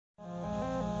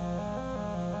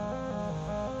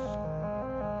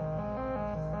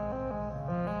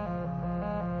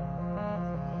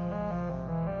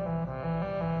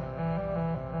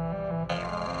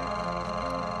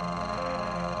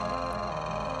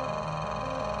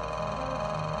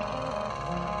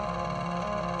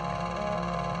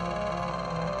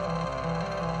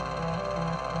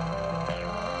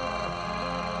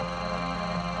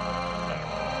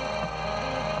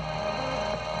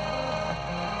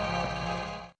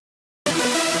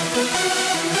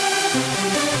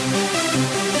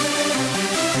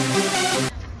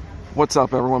What's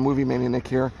up, everyone? Movie Mania Nick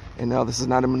here, and now this is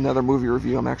not another movie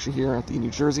review. I'm actually here at the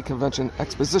New Jersey Convention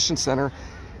Exposition Center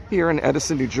here in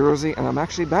Edison, New Jersey, and I'm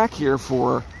actually back here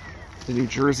for the New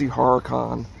Jersey Horror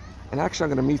Con. And actually, I'm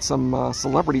going to meet some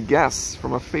celebrity guests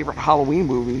from a favorite Halloween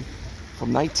movie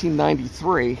from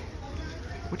 1993,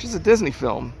 which is a Disney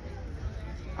film.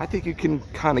 I think you can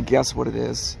kind of guess what it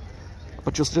is,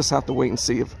 but you'll just have to wait and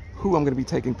see who I'm going to be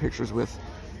taking pictures with.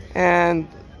 And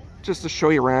just to show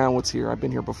you around what's here. I've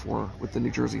been here before with the New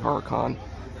Jersey Horror Con.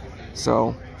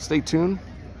 So stay tuned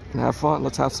and have fun.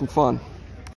 Let's have some fun.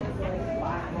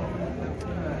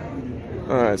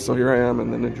 Alright, so here I am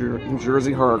in the New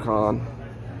Jersey Horror Con.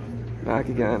 Back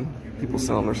again. People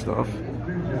selling their stuff.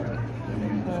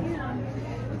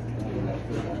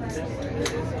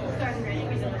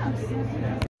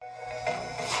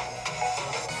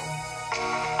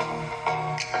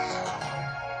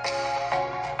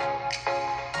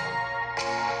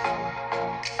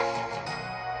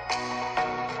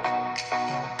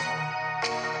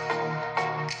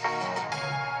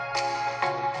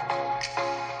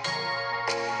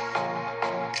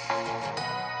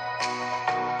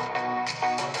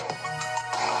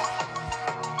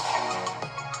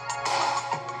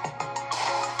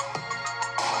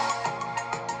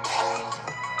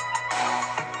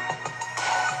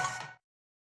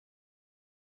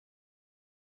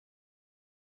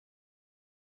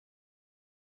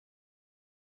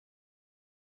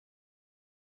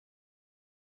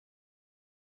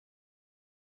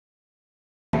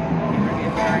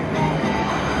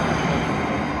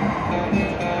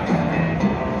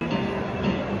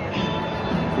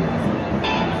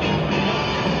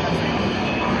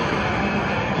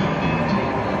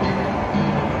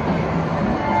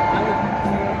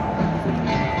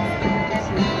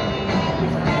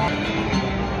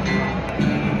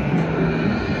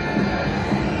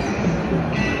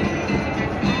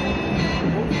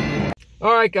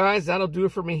 Alright guys, that'll do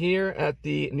it for me here at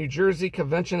the New Jersey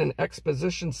Convention and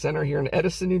Exposition Center here in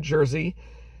Edison, New Jersey,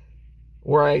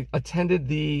 where I attended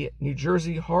the New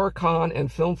Jersey Horror Con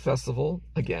and Film Festival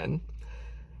again.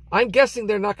 I'm guessing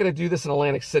they're not going to do this in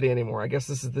Atlantic City anymore. I guess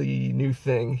this is the new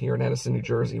thing here in Edison, New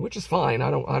Jersey, which is fine.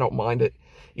 I don't mind it.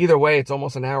 Either way, it's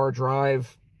almost an hour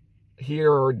drive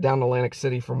here or down to Atlantic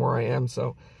City from where I am,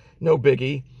 so no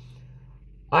biggie.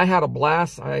 I had a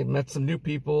blast. I met some new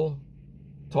people.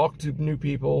 Talked to new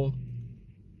people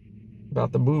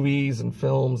about the movies and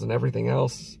films and everything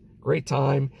else. Great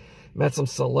time. Met some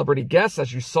celebrity guests,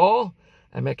 as you saw.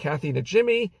 I met Kathy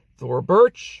Najimy, Thor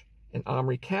Birch, and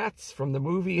Omri Katz from the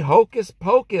movie Hocus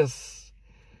Pocus.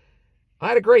 I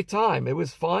had a great time. It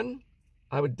was fun.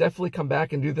 I would definitely come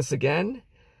back and do this again.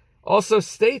 Also,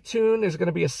 stay tuned. There's going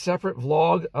to be a separate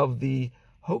vlog of the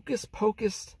Hocus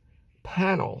Pocus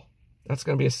panel. That's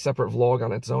going to be a separate vlog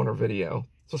on its own or video.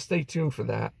 So stay tuned for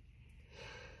that.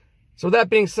 So with that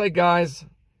being said, guys,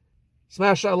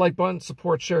 smash that like button,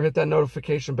 support, share, hit that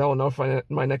notification bell, and notify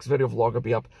my next video vlog will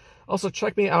be up. Also,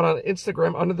 check me out on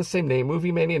Instagram under the same name,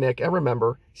 Movie Mania Nick. And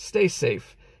remember, stay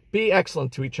safe, be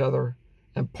excellent to each other,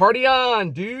 and party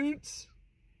on, dudes!